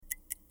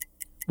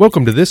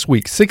Welcome to this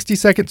week's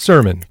 60-second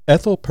sermon.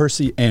 Ethel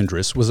Percy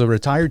Andrus was a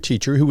retired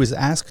teacher who was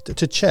asked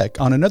to check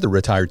on another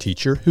retired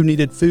teacher who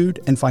needed food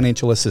and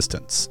financial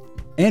assistance.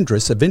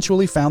 Andrus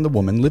eventually found the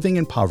woman living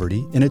in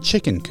poverty in a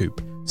chicken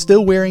coop,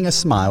 still wearing a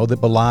smile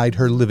that belied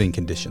her living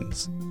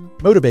conditions.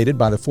 Motivated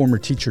by the former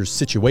teacher's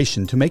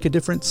situation to make a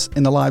difference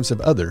in the lives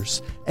of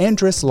others,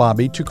 Andrus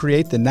lobbied to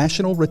create the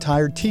National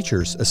Retired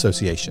Teachers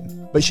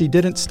Association, but she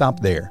didn't stop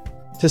there.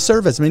 To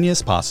serve as many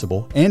as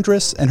possible,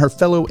 Andrus and her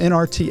fellow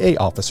NRTA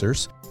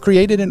officers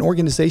created an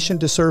organization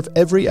to serve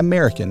every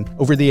American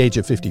over the age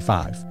of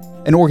 55,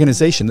 an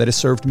organization that has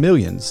served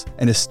millions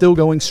and is still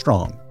going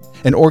strong,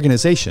 an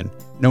organization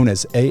known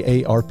as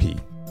AARP.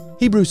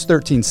 Hebrews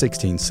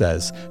 13:16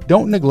 says,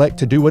 "Don't neglect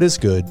to do what is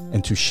good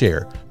and to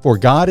share, for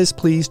God is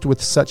pleased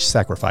with such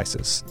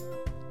sacrifices."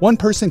 One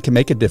person can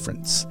make a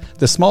difference.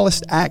 The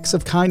smallest acts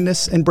of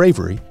kindness and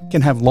bravery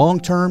can have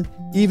long-term,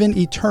 even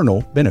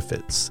eternal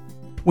benefits.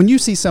 When you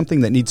see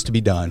something that needs to be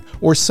done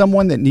or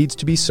someone that needs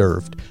to be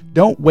served,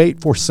 don't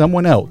wait for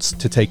someone else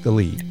to take the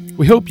lead.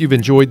 We hope you've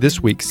enjoyed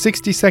this week's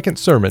 60-second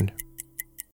sermon